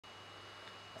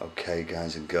Okay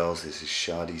guys and girls, this is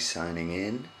Shadi signing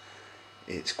in.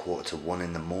 It's 1:15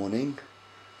 in the morning.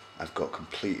 I've got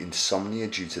complete insomnia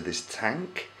due to this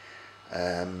tank,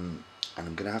 and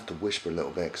I'm going to have to whisper a little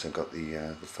bit because I've got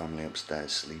the family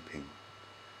upstairs sleeping.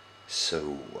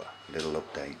 So, little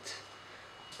update.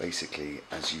 Basically,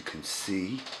 as you can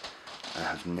see, I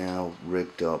have now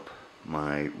rigged up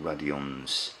my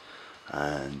Radions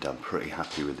and I'm pretty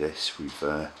happy with this.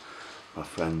 My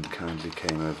friend kindly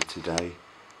came over today,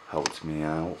 helped me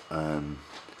out, and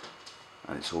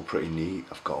it's all pretty neat.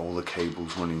 I've got all the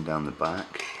cables running down the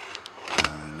back.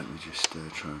 Let me just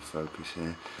try and focus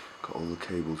here. Got all the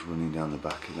cables running down the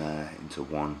back of there into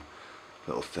one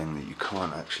little thing that you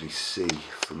can't actually see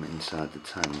from inside the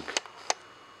tank.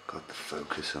 Got the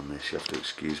focus on this, you have to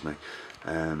excuse me.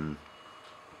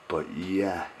 But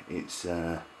yeah, it's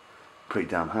pretty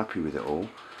damn happy with it all.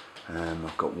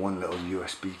 I've got one little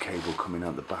USB cable coming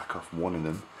out the back off one of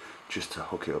them just to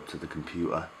hook it up to the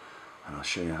computer, and I'll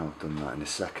show you how I've done that in a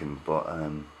second. But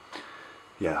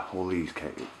yeah, all these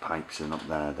pipes and up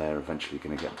there, they're eventually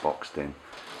going to get boxed in,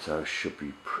 so it should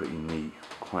be pretty neat.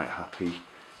 Quite happy,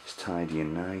 it's tidy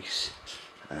and nice.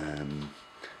 And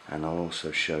I'll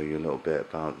also show you a little bit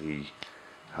about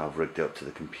how I've rigged it up to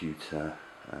the computer.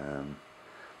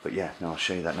 But yeah, no, I'll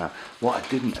show you that now. What I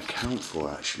didn't account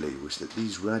for actually was that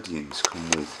these Radions come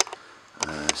with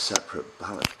separate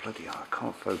ballast. Bloody hell, I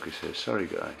can't focus here, sorry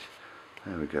guys.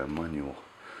 There we go, manual.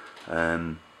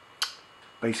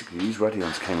 Basically these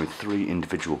Radions came with 3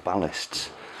 individual ballasts.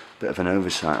 Bit of an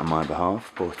oversight on my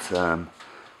behalf, but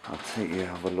I'll take you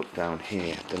have a look down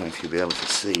here. Don't know if you'll be able to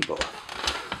see, but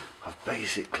I've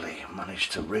basically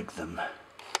managed to rig them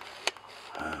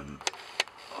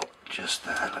just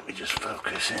there. Let me just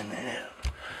focus in here.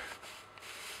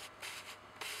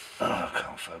 Oh, I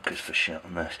can't focus for shit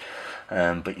on this.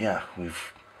 But yeah,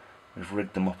 we've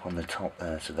rigged them up on the top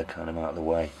there, so they're kind of out of the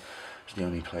way. It's the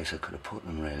only place I could have put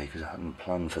them really, because I hadn't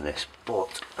planned for this.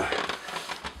 But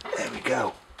there we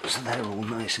go. So they're all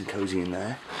nice and cozy in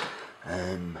there.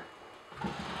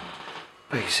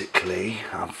 Basically,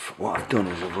 what I've done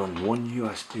is I've run one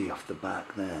USB off the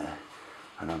back there,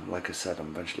 and like I said, I'm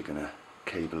eventually going to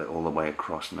cable it all the way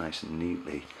across nice and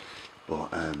neatly.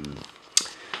 But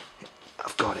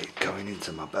I've got it going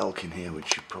into my Belkin here,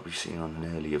 which you've probably seen on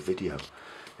an earlier video,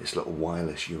 this little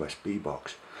wireless USB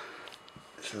box.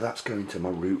 So that's going to my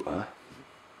router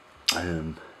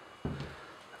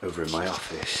over in my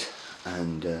office,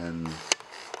 and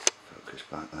focus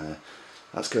back there.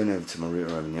 That's going over to my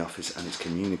router over in the office, and it's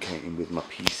communicating with my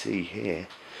PC here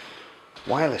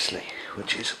wirelessly,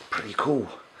 which is pretty cool.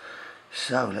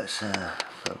 So let's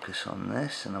focus on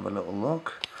this and have a little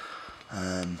look.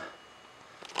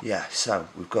 Yeah, so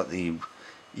we've got the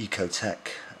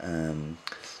Ecotech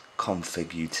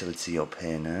config utility up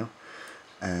here now,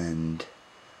 and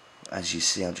as you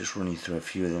see, I'll just run you through a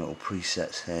few of the little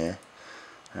presets here.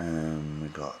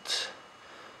 We've got,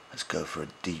 let's go for a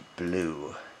deep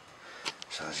blue.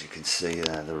 So as you can see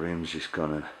there, the room's just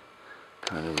gone a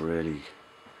kind of really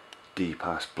deep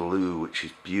ass blue, which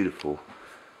is beautiful.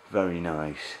 Very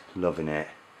nice, loving it.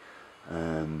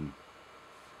 And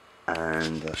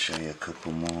I'll show you a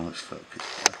couple more. Let's focus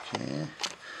back here.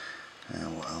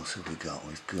 What else have we got?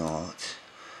 We've got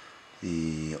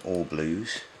the all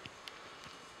blues.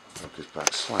 Focus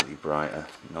back slightly brighter,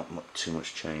 not too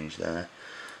much change there.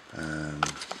 So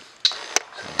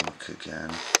look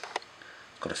again.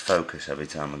 Got to focus every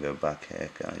time I go back here,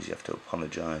 guys. You have to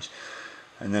apologise.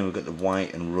 And then we've got the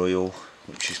white and royal,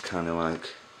 which is kind of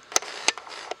like,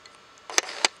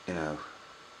 you know,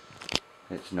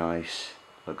 it's nice,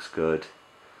 looks good.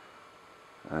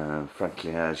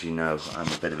 Frankly, as you know, I'm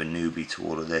a bit of a newbie to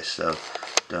all of this, so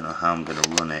don't know how I'm going to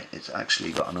run it. It's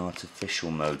actually got an artificial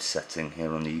mode setting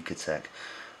here on the Ecotech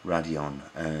Radion,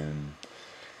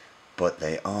 but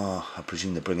I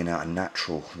presume they're bringing out a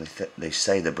natural, they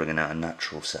say they're bringing out a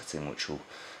natural setting which will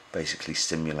basically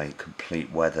simulate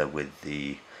complete weather with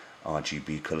the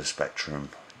RGB colour spectrum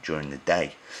during the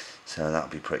day, so that'll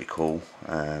be pretty cool.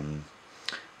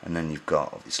 And then you've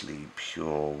got obviously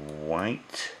pure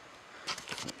white,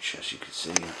 which as you can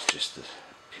see, that's just the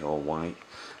pure white.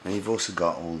 And you've also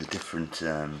got all the different,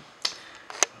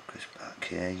 focus back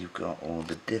here, you've got all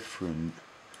the different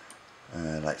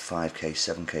like 5K,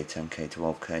 7K, 10K,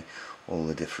 12K, all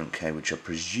the different K, which I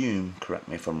presume, correct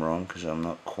me if I'm wrong because I'm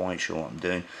not quite sure what I'm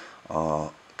doing,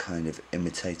 are kind of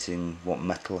imitating what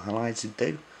metal halides would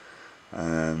do.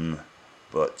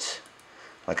 But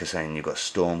like I was saying, you've got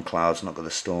storm clouds, not got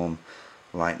the storm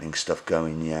lightning stuff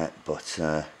going yet, but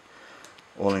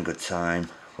all in good time.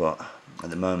 But at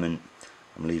the moment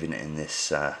I'm leaving it in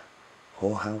this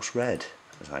whorehouse red,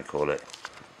 as I call it.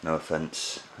 No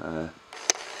offence to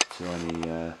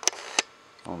any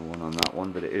on one on that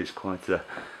one, but it is quite a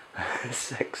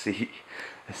sexy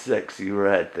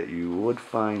red that you would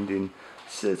find in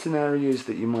certain areas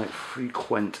that you might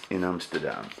frequent in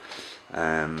Amsterdam.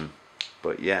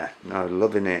 But yeah, no,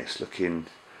 loving it. It's looking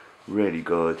really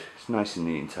good. It's nice and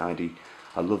neat and tidy.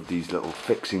 I love these little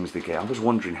fixings they get. I was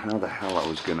wondering how the hell I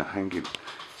was going to hang it.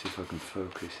 See if I can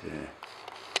focus here.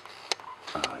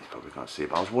 Oh, you probably can't see it,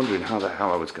 but I was wondering how the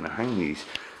hell I was going to hang these,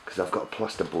 because I've got a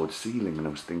plasterboard ceiling and I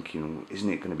was thinking, isn't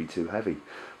it going to be too heavy?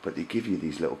 But they give you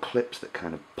these little clips that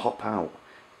kind of pop out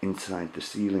inside the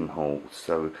ceiling hole,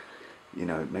 so you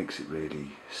know, it makes it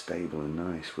really stable and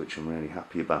nice, which I'm really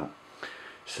happy about.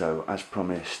 So as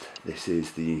promised, this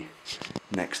is the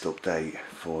next update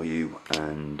for you,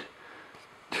 and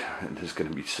there's going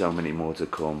to be so many more to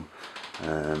come.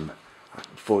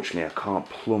 Unfortunately, I can't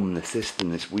plumb the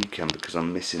system this weekend because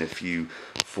I'm missing a few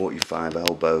 45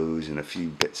 elbows and a few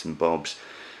bits and bobs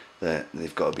that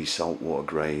they've got to be saltwater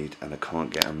grade, and I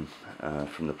can't get them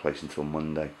from the place until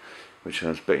Monday, which I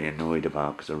was pretty annoyed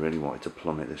about because I really wanted to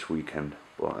plumb it this weekend.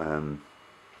 But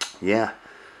yeah,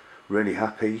 really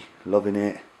happy, loving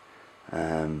it.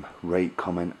 Rate,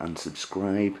 comment and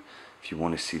subscribe if you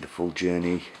want to see the full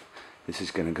journey. This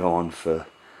is going to go on for,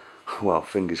 well,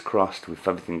 fingers crossed, if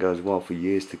everything goes well, for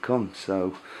years to come.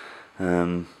 So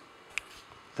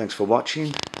thanks for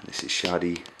watching. This is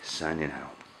Shadi signing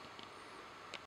out.